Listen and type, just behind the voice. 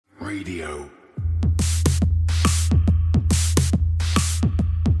Radio.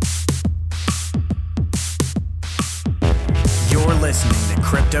 You're listening to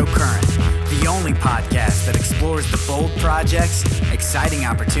Cryptocurrent, the only podcast that explores the bold projects, exciting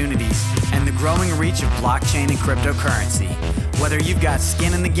opportunities, and the growing reach of blockchain and cryptocurrency. Whether you've got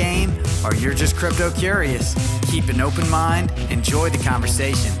skin in the game or you're just crypto curious, keep an open mind, enjoy the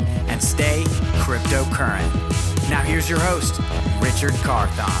conversation, and stay cryptocurrent. Now here's your host, Richard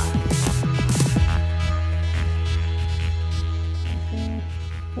Carthon.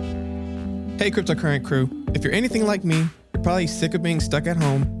 Hey Cryptocurrent crew, if you're anything like me, you're probably sick of being stuck at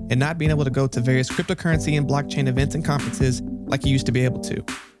home and not being able to go to various cryptocurrency and blockchain events and conferences like you used to be able to.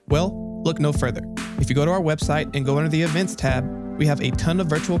 Well, look no further. If you go to our website and go under the events tab, we have a ton of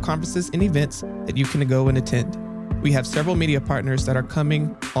virtual conferences and events that you can go and attend. We have several media partners that are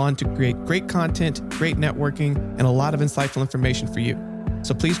coming on to create great content, great networking, and a lot of insightful information for you.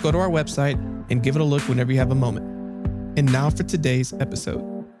 So please go to our website and give it a look whenever you have a moment. And now for today's episode.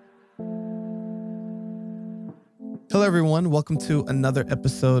 Hello, everyone. Welcome to another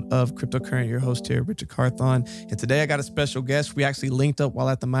episode of Cryptocurrent. Your host here, Richard Carthon. And today I got a special guest. We actually linked up while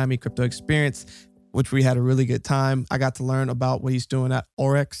at the Miami Crypto Experience, which we had a really good time. I got to learn about what he's doing at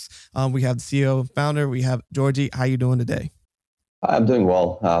Aurex. We have the CEO and founder. We have Georgie. How you doing today? I'm doing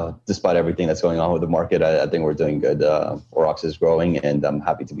well. Despite everything that's going on with the market, I think we're doing good. Aurex is growing, and I'm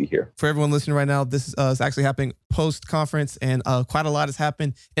happy to be here. For everyone listening right now, this is actually happening post-conference, and quite a lot has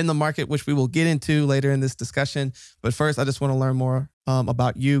happened in the market, which we will get into later in this discussion. But first, I just want to learn more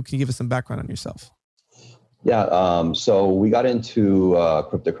about you. Can you give us some background on yourself? Yeah, so we got into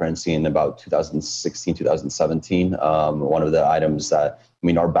cryptocurrency in about 2016, 2017. One of the items that,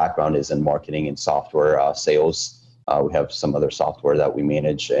 our background is in marketing and software sales. We have some other software that we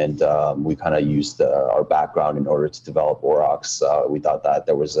manage, and we kind of used our background in order to develop Aurex. We thought that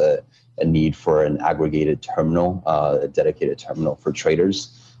there was a need for an aggregated terminal, a dedicated terminal for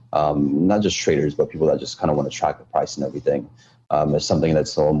traders, not just traders, but people that just kind of want to track the price and everything. It's something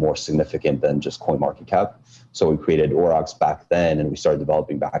that's a little more significant than just CoinMarketCap. So we created Aurex back then, and we started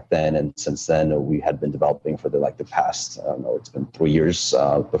developing back then. And since then, we had been developing for the past, it's been 3 years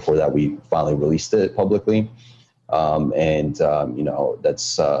before that we finally released it publicly. That's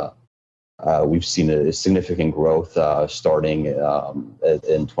we've seen a significant growth starting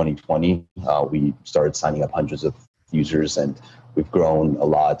in 2020. We started signing up hundreds of users, and we've grown a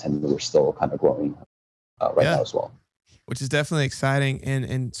lot, and we're still kind of growing now as well. Which is definitely exciting.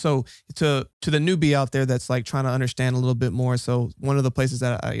 And so to the newbie out there that's trying to understand a little bit more. So one of the places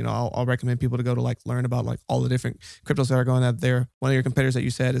that I'll recommend people to go to learn about all the different cryptos that are going out there. One of your competitors that you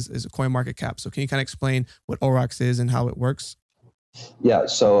said is CoinMarketCap. So can you kind of explain what Aurex is and how it works? Yeah,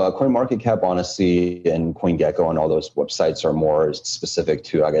 so CoinMarketCap, honestly, and CoinGecko and all those websites are more specific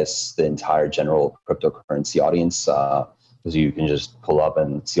to, I guess, the entire general cryptocurrency audience, because you can just pull up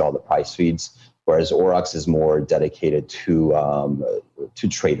and see all the price feeds. Whereas Aurex is more dedicated to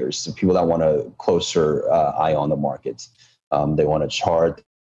traders, to people that want a closer eye on the market. They want to chart,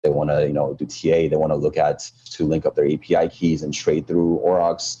 they want to do TA, they want to look to link up their API keys and trade through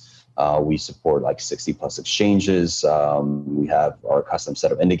Aurex. We support 60 plus exchanges. We have our custom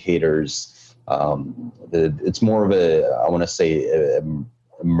set of indicators. It's more of a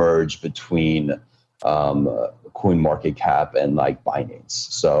merge between CoinMarketCap and Binance.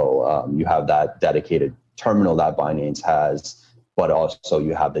 So you have that dedicated terminal that Binance has, but also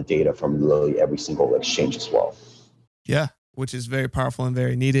you have the data from literally every single exchange as well. Yeah, which is very powerful and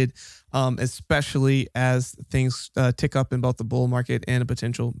very needed, especially as things tick up in both the bull market and a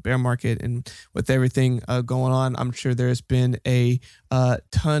potential bear market. And with everything going on, I'm sure there's been a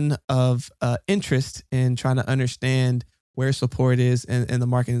ton of interest in trying to understand where support is in the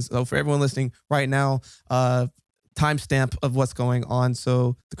market. And so for everyone listening right now, timestamp of what's going on.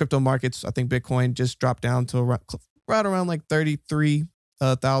 So the crypto markets, I think Bitcoin just dropped down to right around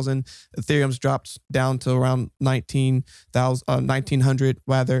 33,000. Ethereum's dropped down to around 1900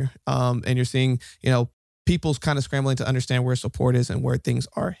 rather. And you're seeing, people's kind of scrambling to understand where support is and where things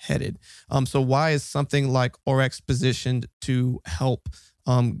are headed. So why is something like Aurex positioned to help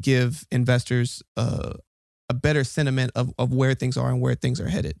give investors a better sentiment of where things are and where things are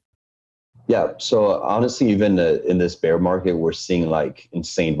headed? Yeah, so honestly, even in this bear market, we're seeing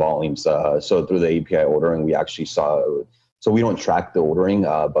insane volumes. So through the API ordering, we actually saw, so we don't track the ordering,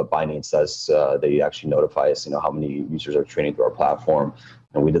 but Binance does. They actually notify us, how many users are trading through our platform.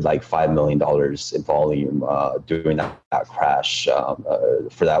 And we did $5 million in volume during that crash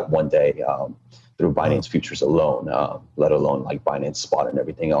for that one day through Binance futures alone, let alone Binance Spot and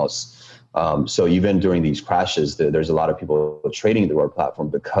everything else. So even during these crashes, there's a lot of people trading through our platform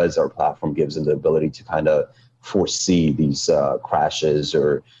because our platform gives them the ability to kind of foresee these crashes,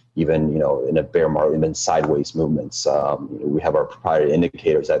 or even, in a bear market, even sideways movements. We have our proprietary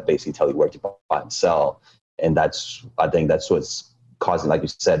indicators that basically tell you where to buy and sell. And I think that's what's causing, like you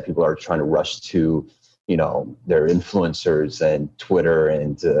said, people are trying to rush to, their influencers and Twitter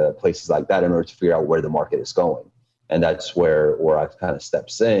and places like that in order to figure out where the market is going. And that's where Aurochs kind of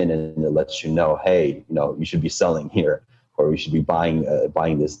steps in and it lets you know, hey, you should be selling here, or you should be buying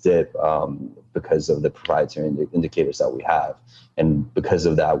this dip because of the proprietary indicators that we have. And because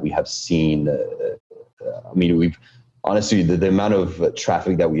of that, we have seen, we've honestly, the amount of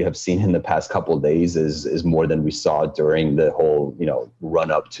traffic that we have seen in the past couple of days is more than we saw during the whole,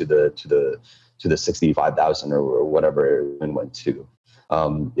 run up to the 65,000 or whatever it went to.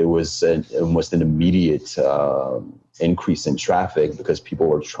 It was almost an immediate increase in traffic because people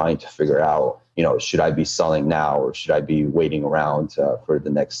were trying to figure out, should I be selling now or should I be waiting around for the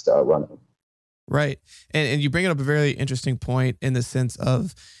next run up? Right. And you bring up a very interesting point in the sense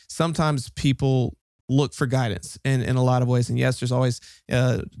of sometimes people look for guidance in a lot of ways. And yes, there's always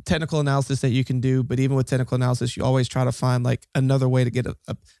technical analysis that you can do, but even with technical analysis, you always try to find like another way to get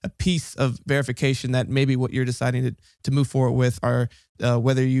a piece of verification that maybe what you're deciding to move forward with, or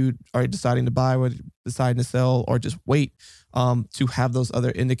whether you are deciding to buy, whether you're deciding to sell, or just wait to have those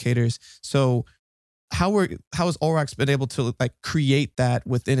other indicators. So how has Aurochs been able to like create that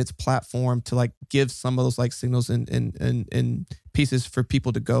within its platform to like give some of those like signals and pieces for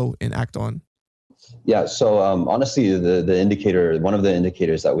people to go and act on? Yeah. So honestly, the indicator, one of the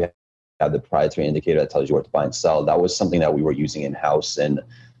indicators that we have, the proprietary indicator that tells you where to buy and sell, that was something that we were using in-house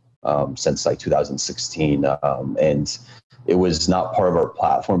since like 2016. And it was not part of our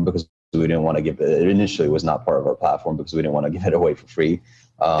platform because we didn't want to give it, initially was not part of our platform because we didn't want to give it away for free.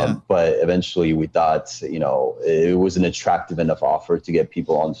 But eventually we thought, it was an attractive enough offer to get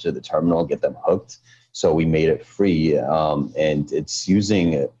people onto the terminal, get them hooked. So we made it free. And it's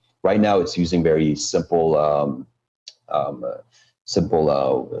using, right now it's using very simple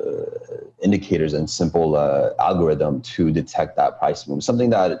indicators and simple algorithm to detect that price move.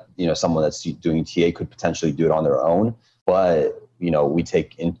 Something that, someone that's doing TA could potentially do it on their own, but we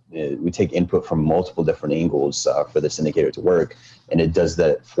take input from multiple different angles for this indicator to work, and it does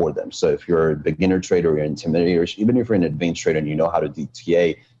that for them. So if you're a beginner trader or you're an intermediate, or even if you're an advanced trader and you know how to do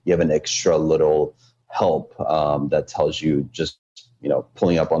TA, you have an extra little help that tells you just,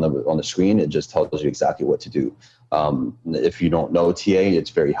 pulling up on the screen, it just tells you exactly what to do. If you don't know TA,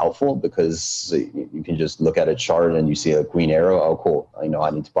 it's very helpful because you can just look at a chart and you see a green arrow. Oh, cool. I know I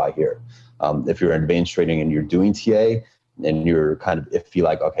need to buy here. If you're in advanced trading and you're doing TA and you're kind of iffy,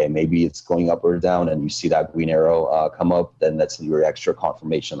 like, okay, maybe it's going up or down, and you see that green arrow come up, then that's your extra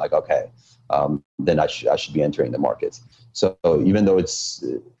confirmation. Like, okay, then I should be entering the market. So even though it's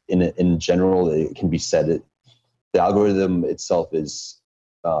in general, it can be said the algorithm itself is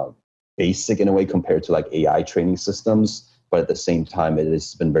basic in a way compared to like AI training systems, but at the same time, it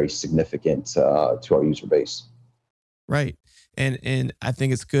has been very significant to our user base. Right. And I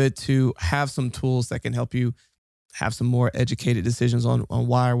think it's good to have some tools that can help you have some more educated decisions on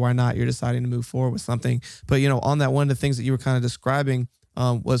why or why not you're deciding to move forward with something. But, on that, one of the things that you were kind of describing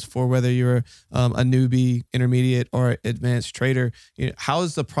was for whether you're a newbie, intermediate, or advanced trader. How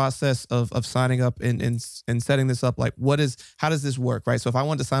is the process of signing up and setting this up? Like, how does this work, right? So if I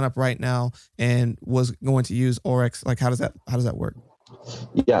wanted to sign up right now and was going to use Aurochs, like how does that work?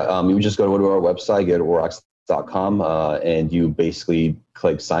 Yeah, you just go to our website, go to aurochs.com, and you basically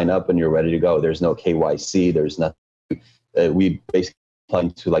click sign up and you're ready to go. There's no KYC. There's nothing. We basically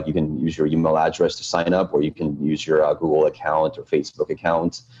plug to, like, you can use your email address to sign up, or you can use your Google account or Facebook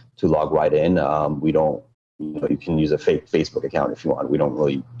account to log right in. We don't, you can use a fake Facebook account if you want. We don't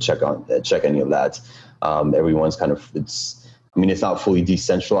really check any of that. Everyone's kind of, it's not fully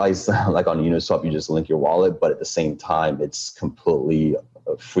decentralized like on Uniswap. You just link your wallet, but at the same time, it's completely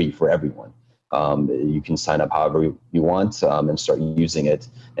free for everyone. You can sign up however you want and start using it.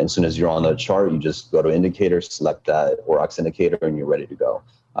 And as soon as you're on the chart, you just go to indicators, select that Aurochs indicator, and you're ready to go.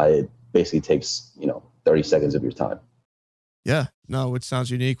 It basically takes 30 seconds of your time. Yeah, no, which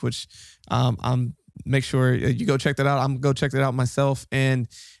sounds unique. Which I'm make sure you go check that out. I'm go check that out myself. And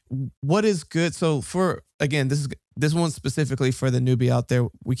what is good? So for again, this one specifically for the newbie out there.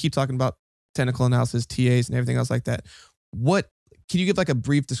 We keep talking about technical analysis, TAs, and everything else like that. Can you give like a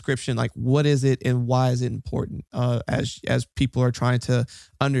brief description, like what is it and why is it important as people are trying to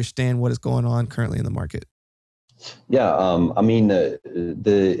understand what is going on currently in the market? Yeah, I mean,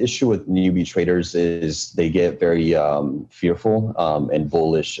 the issue with newbie traders is they get very fearful and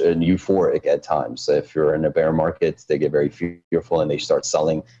bullish and euphoric at times. So if you're in a bear market, they get very fearful and they start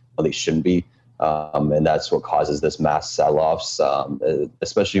selling when they shouldn't be. And that's what causes this mass sell-offs,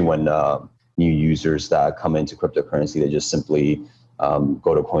 especially when new users that come into cryptocurrency, they just simply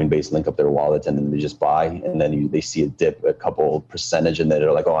go to Coinbase, link up their wallet, and then they just buy. And then they see a dip, a couple percentage, and then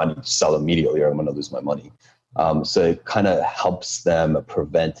they're like, oh, I need to sell immediately or I'm going to lose my money. So it kind of helps them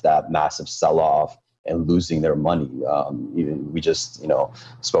prevent that massive sell-off and losing their money. We just,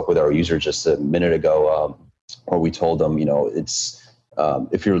 spoke with our user just a minute ago, where we told them, it's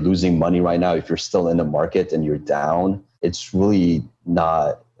if you're losing money right now, if you're still in the market and you're down, it's really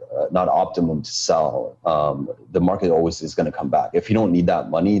not optimum to sell. The market always is going to come back. If you don't need that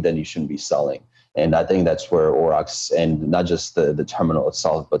money, then you shouldn't be selling. And I think that's where Aurochs, and not just the terminal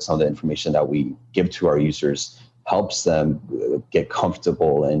itself, but some of the information that we give to our users helps them get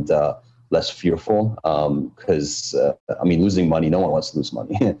comfortable and less fearful. Because, losing money, no one wants to lose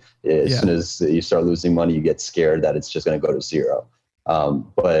money. As soon as you start losing money, you get scared that it's just going to go to zero.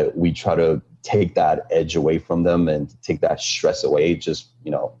 But we try to take that edge away from them and take that stress away. Just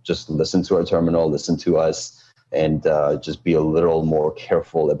listen to our terminal, listen to us, and just be a little more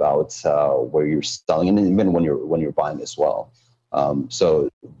careful about where you're selling, and even when you're buying as well. So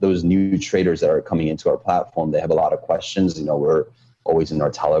those new traders that are coming into our platform, they have a lot of questions. We're always in our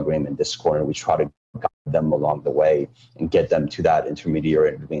Telegram and Discord, and we try to guide them along the way and get them to that intermediate or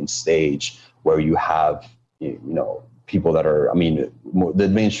advanced stage where you have, people that are, the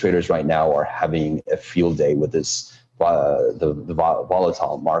advanced traders right now are having a field day with this the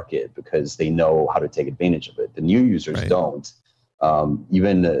volatile market because they know how to take advantage of it. The new users don't.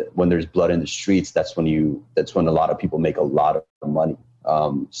 Even when there's blood in the streets, that's when a lot of people make a lot of money.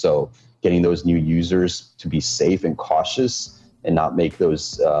 So getting those new users to be safe and cautious and not make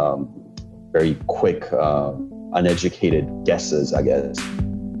those very quick, uneducated guesses, I guess.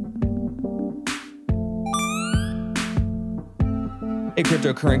 Hey,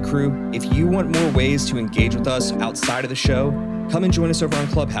 Cryptocurrent crew, if you want more ways to engage with us outside of the show, come and join us over on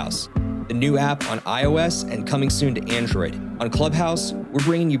Clubhouse, the new app on iOS and coming soon to Android. On Clubhouse, we're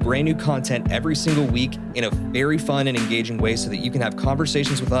bringing you brand new content every single week in a very fun and engaging way so that you can have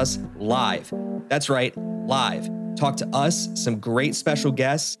conversations with us live. That's right, live. Talk to us, some great special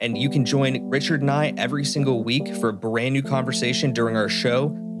guests, and you can join Richard and I every single week for a brand new conversation during our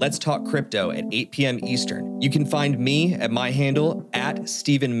show, Let's Talk Crypto, at 8 p.m. Eastern. You can find me at my handle at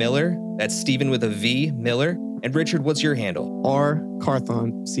Stephen Miller. That's Stephen with a V, Miller. And Richard, what's your handle? R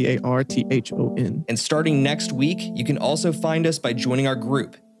Carthon, Carthon. And starting next week, you can also find us by joining our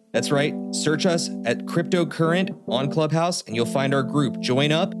group. That's right, search us at Cryptocurrent on Clubhouse and you'll find our group.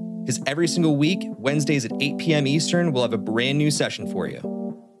 Join up, because every single week, Wednesdays at 8 p.m. Eastern, we'll have a brand new session for you.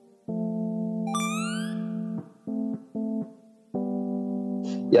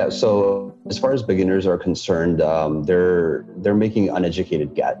 Yeah, so as far as beginners are concerned, they're making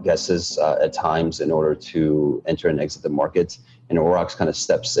uneducated guesses at times in order to enter and exit the market. And Aurochs kind of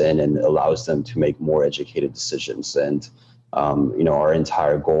steps in and allows them to make more educated decisions. And our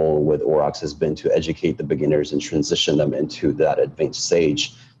entire goal with Aurochs has been to educate the beginners and transition them into that advanced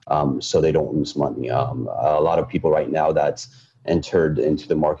stage, so they don't lose money. A lot of people right now that entered into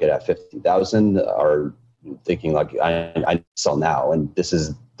the market at 50,000 are thinking like, I sell now, and this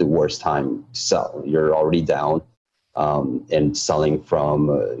is the worst time to sell. You're already down, and selling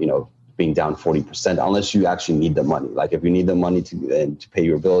from being down 40%, unless you actually need the money. Like if you need the money to pay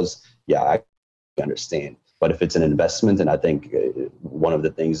your bills, yeah, I understand. But if it's an investment, and I think one of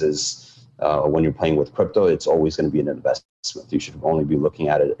the things is when you're playing with crypto, it's always going to be an investment. You should only be looking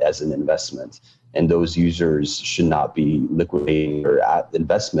at it as an investment. And those users should not be liquidating their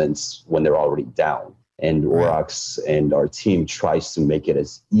investments when they're already down. And Aurochs and our team tries to make it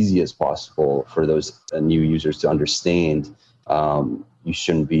as easy as possible for those new users to understand you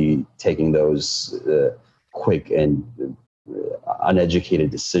shouldn't be taking those quick and uneducated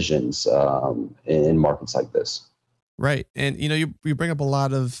decisions in markets like this. Right. And, you bring up a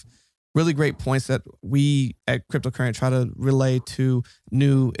lot of really great points that we at Cryptocurrent try to relay to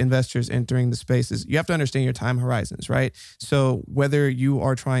new investors entering the spaces. You have to understand your time horizons, right? So whether you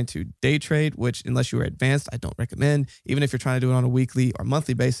are trying to day trade, which unless you are advanced, I don't recommend, even if you're trying to do it on a weekly or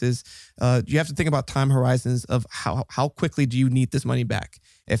monthly basis, you have to think about time horizons of how quickly do you need this money back?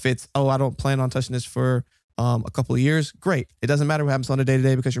 If it's, I don't plan on touching this for a couple of years, great. It doesn't matter what happens on a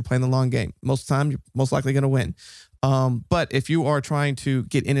day-to-day because you're playing the long game. Most of the time, you're most likely going to win. But if you are trying to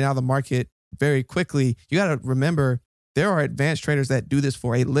get in and out of the market very quickly, you got to remember there are advanced traders that do this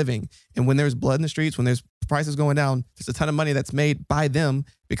for a living. And when there's blood in the streets, when there's prices going down, there's a ton of money that's made by them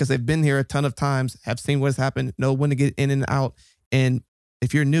because they've been here a ton of times, have seen what's happened, know when to get in and out. And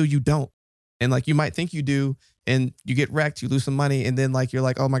if you're new, you don't. And like, you might think you do, and you get wrecked, you lose some money. And then like, you're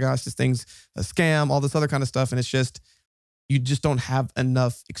like, oh my gosh, this thing's a scam, all this other kind of stuff. And it's just, you just don't have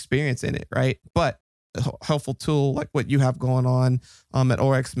enough experience in it. Right. But a helpful tool like what you have going on at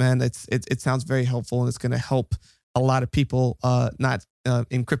Oryx, man, it sounds very helpful, and it's going to help a lot of people not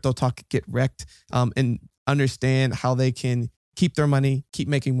in crypto talk get wrecked and understand how they can keep their money, keep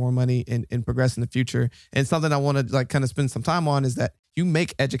making more money, and progress in the future. And something I want to like kind of spend some time on is that you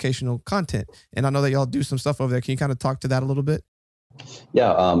make educational content, and I know that y'all do some stuff over there. Can you kind of talk to that a little bit?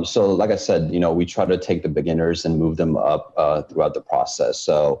 Yeah. So like I said, we try to take the beginners and move them up throughout the process.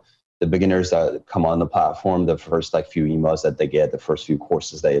 So the beginners that come on the platform, the first like few emails that they get, the first few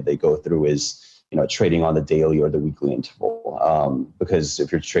courses they go through is, trading on the daily or the weekly interval. Because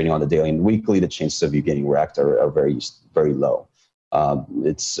if you're trading on the daily and weekly, the chances of you getting wrecked are very, very low.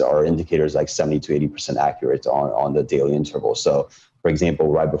 It's our indicators like 70 to 80% accurate on the daily interval. So for example,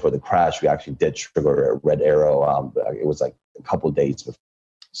 right before the crash, we actually did trigger a red arrow. It was like a couple of days before.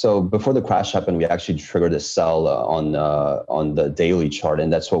 So before the crash happened, we actually triggered a sell on the daily chart,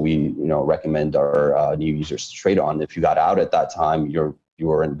 and that's what we recommend our new users to trade on. If you got out at that time, you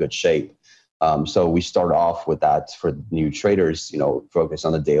were in good shape. So we start off with that for new traders. Focus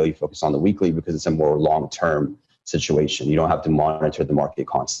on the daily, focus on the weekly, because it's a more long-term situation. You don't have to monitor the market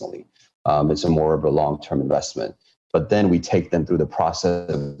constantly. It's a more of a long-term investment. But then we take them through the process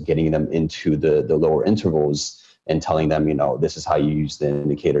of getting them into the lower intervals and telling them, this is how you use the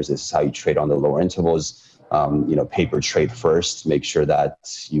indicators. This is how you trade on the lower intervals. Paper trade first, make sure that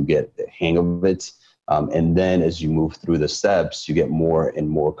you get the hang of it. And then as you move through the steps, you get more and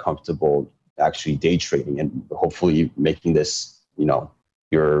more comfortable actually day trading, and hopefully making this,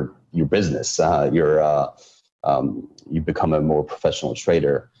 your business. You become a more professional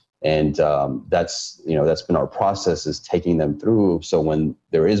trader. And that's been our process, is taking them through. So when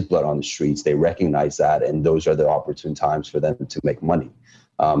there is blood on the streets, they recognize that, and those are the opportune times for them to make money.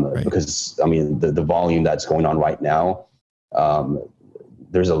 Right. Because the volume that's going on right now,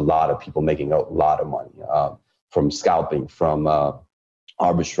 there's a lot of people making a lot of money from scalping, from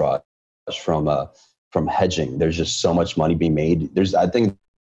arbitrage, from hedging. There's just so much money being made. I think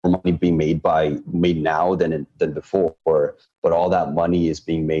more money being made now than before, but all that money is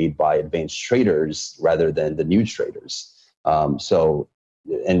being made by advanced traders rather than the new traders. And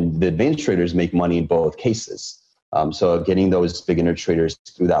the advanced traders make money in both cases. So getting those beginner traders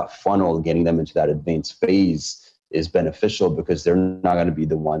through that funnel, getting them into that advanced phase is beneficial, because they're not going to be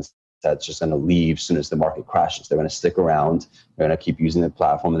the ones that's just going to leave as soon as the market crashes. They're going to stick around. They're going to keep using the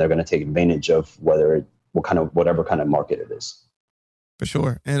platform, and they're going to take advantage of whatever kind of market it is. For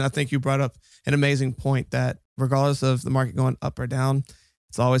sure. And I think you brought up an amazing point that regardless of the market going up or down,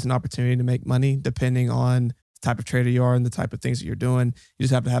 it's always an opportunity to make money depending on the type of trader you are and the type of things that you're doing. You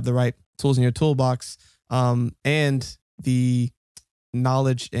just have to have the right tools in your toolbox and the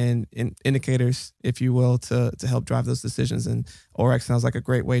knowledge and indicators, if you will, to help drive those decisions. And Oryx sounds like a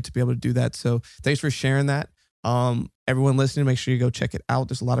great way to be able to do that. So thanks for sharing that. Everyone listening, make sure you go check it out.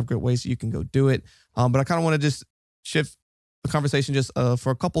 There's a lot of great ways that you can go do it. But I kind of want to just shift the conversation just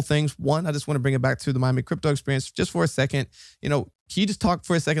for a couple things. One, I just want to bring it back to the Miami crypto experience just for a second. Can you just talk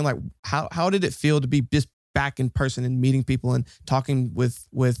for a second, like how did it feel to be just back in person and meeting people and talking with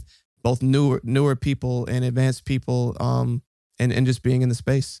both newer people and advanced people and just being in the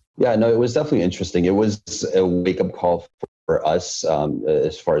space? Yeah, no, it was definitely interesting. It was a wake-up call for us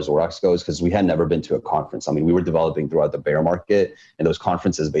as far as Oryx goes, because we had never been to a conference. We were developing throughout the bear market, and those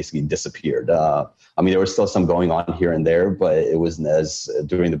conferences basically disappeared. There was still some going on here and there, but it wasn't as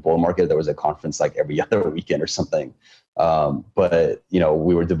during the bull market. There was a conference like every other weekend or something. But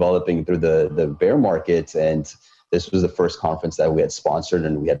we were developing through the bear market, and this was the first conference that we had sponsored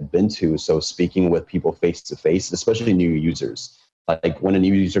and we had been to. So speaking with people face to face, especially new users, like when a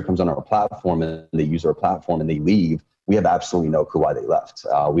new user comes on our platform and they use our platform and they leave, we have absolutely no clue why they left.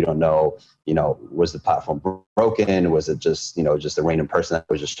 We don't know, was the platform broken? Was it just a random person that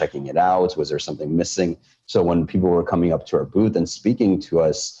was just checking it out? Was there something missing? So when people were coming up to our booth and speaking to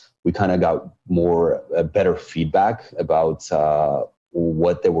us, we kind of got better feedback about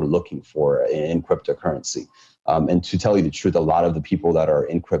what they were looking for in cryptocurrency. And to tell you the truth, a lot of the people that are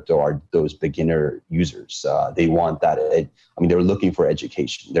in crypto are those beginner users. They want that. They're looking for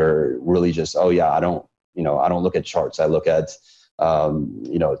education. They're really just, I don't look at charts. I look at,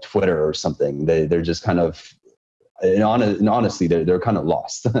 Twitter or something. They're just kind of, and honestly, they're kind of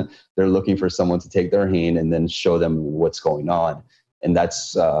lost. They're looking for someone to take their hand and then show them what's going on. And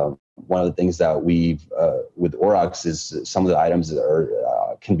that's one of the things that we've with Aurochs is some of the items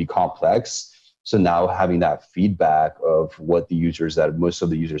are can be complex. So now having that feedback of what most of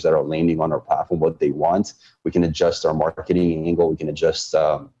the users that are landing on our platform, what they want, we can adjust our marketing angle, we can adjust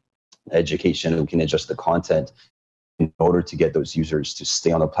education, we can adjust the content in order to get those users to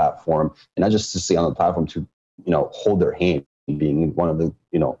stay on the platform, and not just to stay on the platform, to hold their hand, being one of the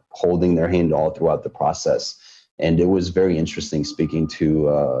holding their hand all throughout the process. And it was very interesting speaking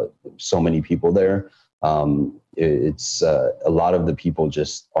to so many people there. It's a lot of the people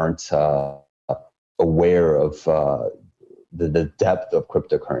just aren't aware of the depth of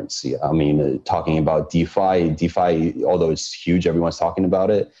cryptocurrency. I mean, talking about DeFi, although it's huge, everyone's talking about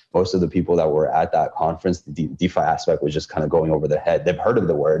it. Most of the people that were at that conference, the DeFi aspect was just kind of going over their head. They've heard of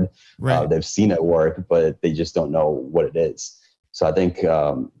the word, right. They've seen it work, but they just don't know what it is. So I think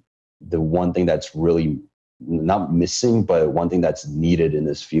the one thing that's really not missing, but one thing that's needed in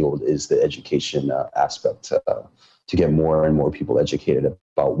this field is the education aspect to get more and more people educated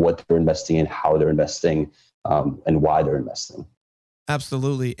about what they're investing in, how they're investing, and why they're investing.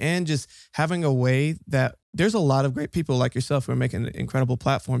 Absolutely. And just having a way that there's a lot of great people like yourself who are making incredible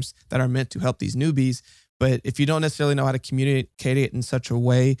platforms that are meant to help these newbies. But if you don't necessarily know how to communicate it in such a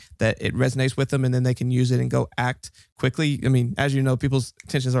way that it resonates with them and then they can use it and go act quickly. I mean, as you know, people's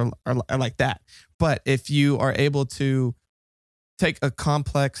intentions are like that. But if you are able to take a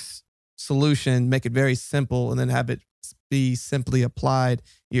complex solution, make it very simple, and then have it be simply applied,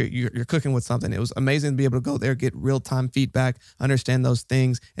 you're cooking with something. It was amazing to be able to go there, get real-time feedback, understand those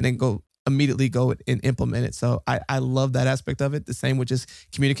things, and then immediately go and implement it. So I love that aspect of it. The same with just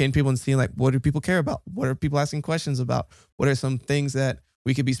communicating to people and seeing like, what do people care about? What are people asking questions about? What are some things that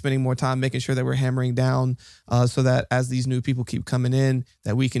we could be spending more time making sure that we're hammering down so that as these new people keep coming in,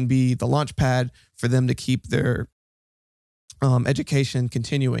 that we can be the launch pad for them to keep their education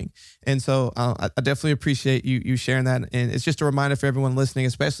continuing. And so I definitely appreciate you sharing that. And it's just a reminder for everyone listening,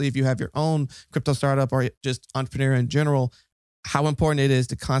 especially if you have your own crypto startup or just entrepreneur in general, how important it is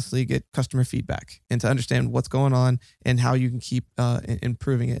to constantly get customer feedback and to understand what's going on and how you can keep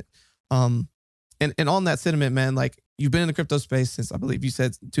improving it. And on that sentiment, man, like you've been in the crypto space since I believe you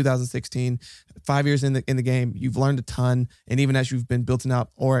said 2016, 5 years in the game. You've learned a ton, and even as you've been building out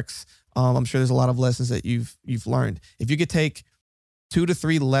Aurochs, I'm sure there's a lot of lessons that you've learned. If you could take 2 to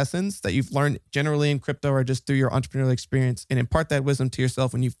 3 lessons that you've learned generally in crypto or just through your entrepreneurial experience and impart that wisdom to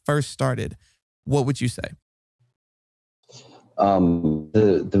yourself when you first started, what would you say?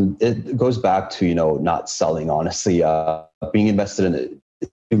 It goes back to, not selling, honestly, being invested in it,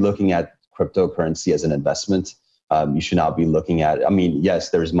 looking at cryptocurrency as an investment. You should not be looking at, yes,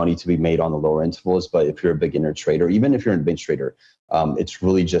 there's money to be made on the lower intervals, but if you're a beginner trader, even if you're a beginner trader, it's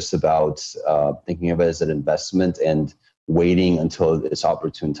really just about thinking of it as an investment and waiting until it's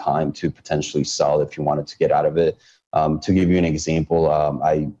opportune time to potentially sell if you wanted to get out of it. To give you an example,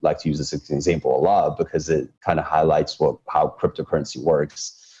 I like to use this example a lot because it kind of highlights how cryptocurrency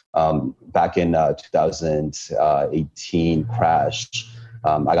works. Back in 2018 crash,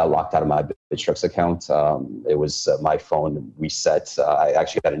 I got locked out of my Bittrex account. It was my phone reset. I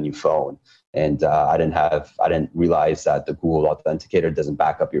actually got a new phone, and I didn't realize that the Google Authenticator doesn't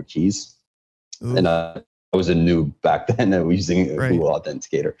back up your keys. Ooh. And I was a noob back then using a Google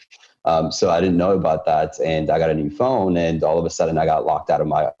Authenticator. So I didn't know about that, and I got a new phone, and all of a sudden I got locked out of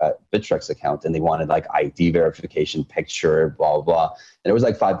my Bittrex account, and they wanted like ID verification, picture, blah, blah, blah. And it was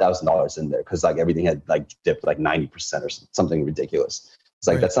like $5,000 in there because like everything had like dipped like 90% or something ridiculous. It's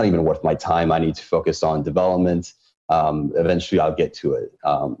like, that's not even worth my time. I need to focus on development. Eventually I'll get to it.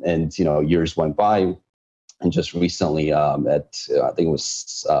 And, years went by, and just recently I think it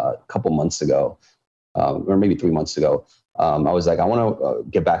was a couple months ago, or maybe 3 months ago, I was like, I want to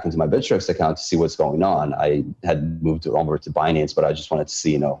get back into my Bittrex account to see what's going on. I had moved over to Binance, but I just wanted to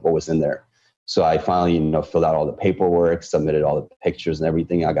see, what was in there. So I finally, filled out all the paperwork, submitted all the pictures and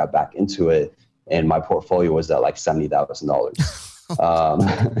everything. I got back into it, and my portfolio was at like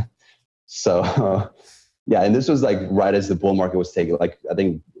 $70,000. Yeah, and this was like right as the bull market was taking, like I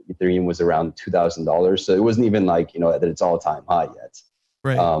think Ethereum was around $2,000. So it wasn't even like, that it's all time high yet.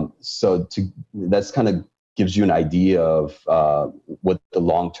 Right. That's kind of gives you an idea of what the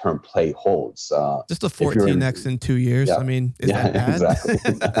long-term play holds. Just a 14x in 2 years. Yeah, is that bad?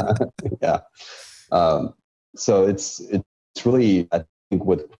 Exactly. Yeah. So it's really, I think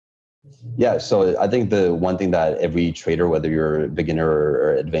so I think the one thing that every trader, whether you're a beginner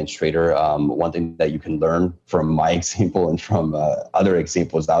or advanced trader, one thing that you can learn from my example and from other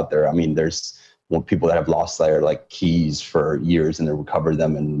examples out there, there's people that have lost their like keys for years and they recover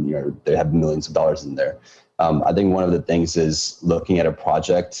them, and they have millions of dollars in there. I think one of the things is looking at a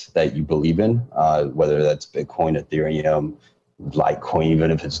project that you believe in, whether that's Bitcoin, Ethereum, Litecoin,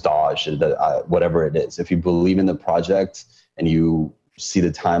 even if it's Doge, whatever it is. If you believe in the project and you see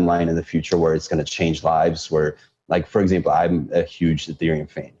the timeline in the future where it's going to change lives, where, like, for example, I'm a huge Ethereum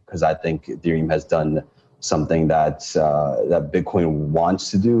fan because I think Ethereum has done something that Bitcoin wants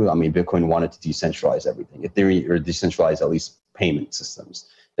to do. I mean, Bitcoin wanted to decentralize everything. Ethereum, or decentralize at least payment systems.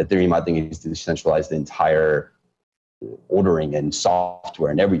 Ethereum, I think, is to decentralize the entire ordering and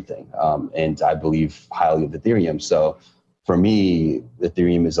software and everything. And I believe highly of Ethereum. So for me,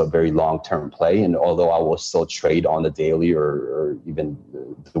 Ethereum is a very long-term play. And although I will still trade on the daily or even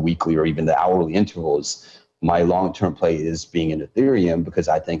the weekly or even the hourly intervals, my long-term play is being in Ethereum because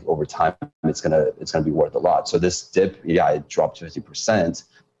I think over time it's gonna be worth a lot. So this dip, it dropped 50%,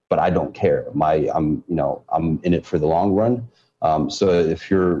 but I don't care. I'm in it for the long run. So if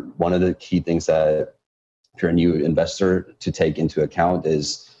you're, one of the key things that if you're a new investor to take into account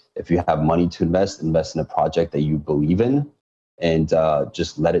is, if you have money to invest in a project that you believe in, and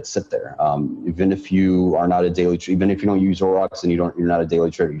just let it sit there. Even if you are not a daily trader, even if you don't use Aurochs and you're not a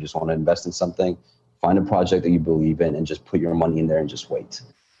daily trader, you just want to invest in something, find a project that you believe in and just put your money in there and just wait.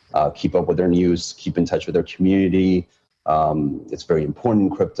 Keep up with their news, keep in touch with their community. It's very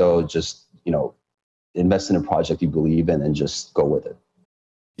important in crypto. Just, invest in a project you believe in and just go with it.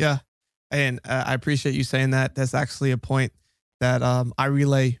 Yeah. And I appreciate you saying that. That's actually a point that I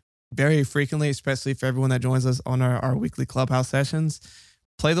relay very frequently, especially for everyone that joins us on our weekly Clubhouse sessions.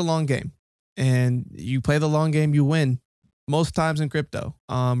 Play the long game. And you play the long game, you win. Most times in crypto,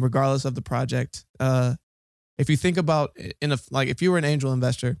 regardless of the project. If you think about if you were an angel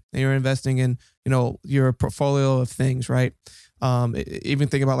investor and you're investing in, your portfolio of things, right? Even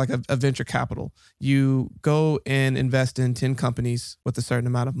think about like a venture capital. You go and invest in 10 companies with a certain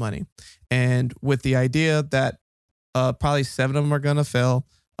amount of money. And with the idea that probably 7 of them are going to fail,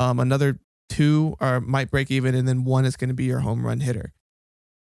 another 2 might break even, and then 1 is going to be your home run hitter.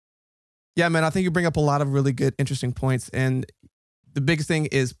 Yeah, man, I think you bring up a lot of really good, interesting points. And the biggest thing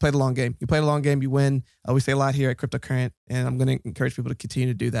is play the long game. You play the long game, you win. We say a lot here at Cryptocurrent, and I'm going to encourage people to continue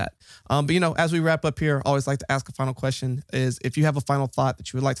to do that. But, as we wrap up here, I always like to ask a final question is, if you have a final thought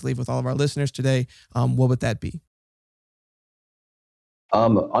that you would like to leave with all of our listeners today, what would that be?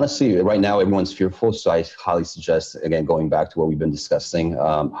 Honestly, right now, everyone's fearful. So I highly suggest, again, going back to what we've been discussing,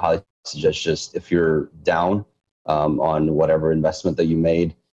 highly suggest just if you're down on whatever investment that you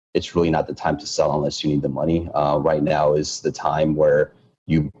made, it's really not the time to sell unless you need the money. Right now is the time where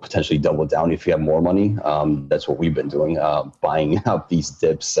you potentially double down if you have more money. That's what we've been doing, buying up these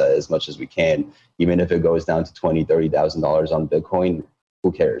dips as much as we can. Even if it goes down to $20,000, $30,000 on Bitcoin,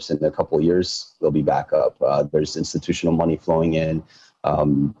 who cares? In a couple of years, they'll be back up. There's institutional money flowing in.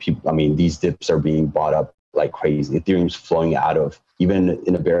 These dips are being bought up like crazy. Ethereum's flowing out of, even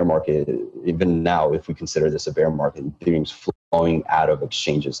in a bear market, even now, if we consider this a bear market, Ethereum's flowing out of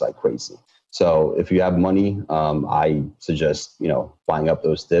exchanges like crazy. So if you have money, I suggest, buying up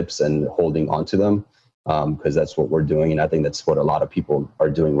those dips and holding onto them, because that's what we're doing. And I think that's what a lot of people are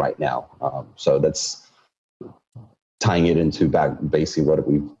doing right now. So that's tying it into back basically what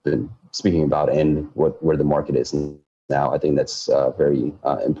we've been speaking about and where the market is now. I think that's very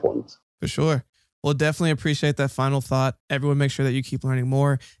important. For sure. Well, definitely appreciate that final thought. Everyone, make sure that you keep learning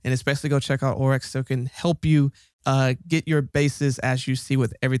more, and especially go check out Aurochs so it can help you get your bases as you see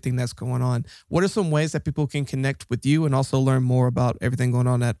with everything that's going on. What are some ways that people can connect with you and also learn more about everything going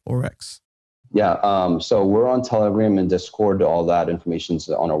on at Aurochs? Yeah, so we're on Telegram and Discord. All that information's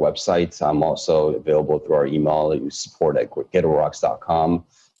on our website. I'm also available through our email, support@getaurochs.com.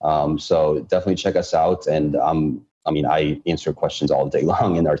 So definitely check us out. And I answer questions all day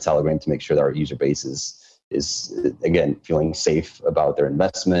long in our Telegram to make sure that our user base is again, feeling safe about their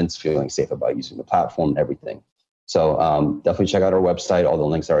investments, feeling safe about using the platform and everything. So definitely check out our website. All the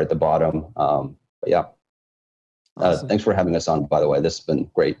links are at the bottom. But yeah, awesome. Thanks for having us on, by the way. This has been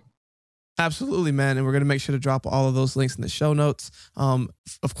great. Absolutely, man. And we're going to make sure to drop all of those links in the show notes.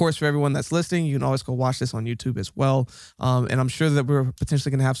 Of course, for everyone that's listening, you can always go watch this on YouTube as well. And I'm sure that we're potentially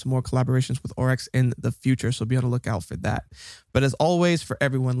going to have some more collaborations with Aurochs in the future. So be on the lookout for that. But as always, for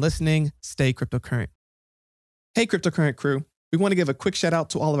everyone listening, stay cryptocurrent. Hey, Cryptocurrent crew. We want to give a quick shout out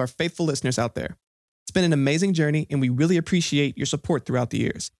to all of our faithful listeners out there. It's been an amazing journey, and we really appreciate your support throughout the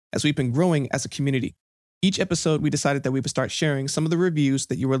years as we've been growing as a community. Each episode, we decided that we would start sharing some of the reviews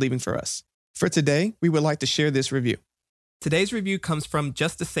that you were leaving for us. For today, we would like to share this review. Today's review comes from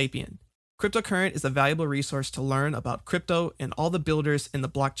Just a Sapien. Cryptocurrent is a valuable resource to learn about crypto and all the builders in the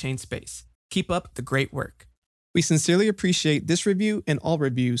blockchain space. Keep up the great work. We sincerely appreciate this review and all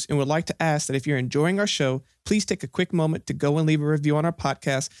reviews and would like to ask that if you're enjoying our show, please take a quick moment to go and leave a review on our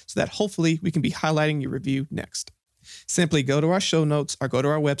podcast so that hopefully we can be highlighting your review next. Simply go to our show notes or go to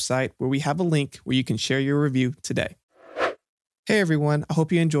our website where we have a link where you can share your review today. Hey everyone, I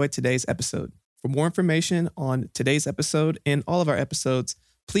hope you enjoyed today's episode. For more information on today's episode and all of our episodes,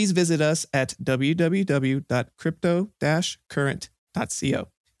 please visit us at www.crypto-current.co.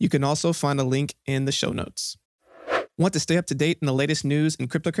 You can also find a link in the show notes. Want to stay up to date in the latest news in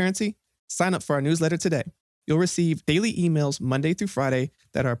cryptocurrency? Sign up for our newsletter today. You'll receive daily emails Monday through Friday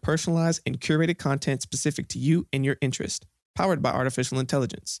that are personalized and curated content specific to you and your interest, powered by artificial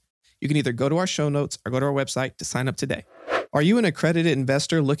intelligence. You can either go to our show notes or go to our website to sign up today. Are you an accredited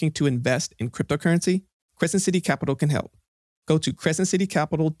investor looking to invest in cryptocurrency? Crescent City Capital can help. Go to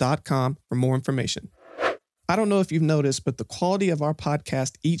crescentcitycapital.com for more information. I don't know if you've noticed, but the quality of our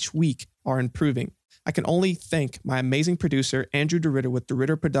podcast each week are improving. I can only thank my amazing producer, Andrew DeRitter with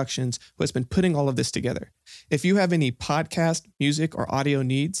DeRitter Productions, who has been putting all of this together. If you have any podcast, music, or audio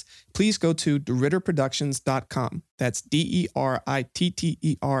needs, please go to DeRitterProductions.com. That's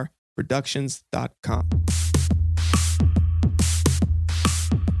DERITTER Productions.com.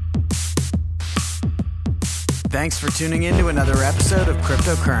 Thanks for tuning in to another episode of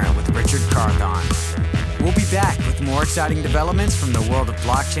Cryptocurrent with Richard Carthon. We'll be back with more exciting developments from the world of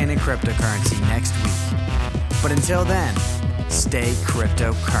blockchain and cryptocurrency next week. But until then, stay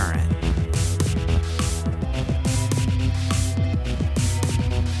cryptocurrent.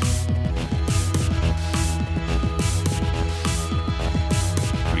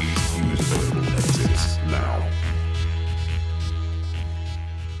 Please use available exits now.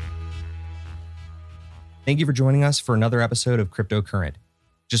 Thank you for joining us for another episode of Cryptocurrent.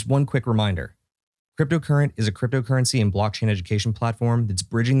 Just one quick reminder. Cryptocurrent is a cryptocurrency and blockchain education platform that's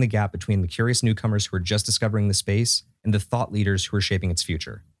bridging the gap between the curious newcomers who are just discovering the space and the thought leaders who are shaping its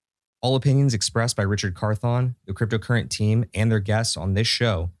future. All opinions expressed by Richard Carthon, the Cryptocurrent team, and their guests on this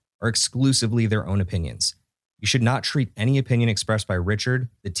show are exclusively their own opinions. You should not treat any opinion expressed by Richard,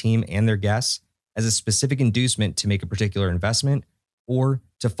 the team, and their guests as a specific inducement to make a particular investment or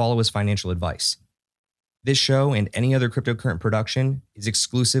to follow his financial advice. This show and any other Cryptocurrent production is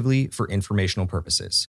exclusively for informational purposes.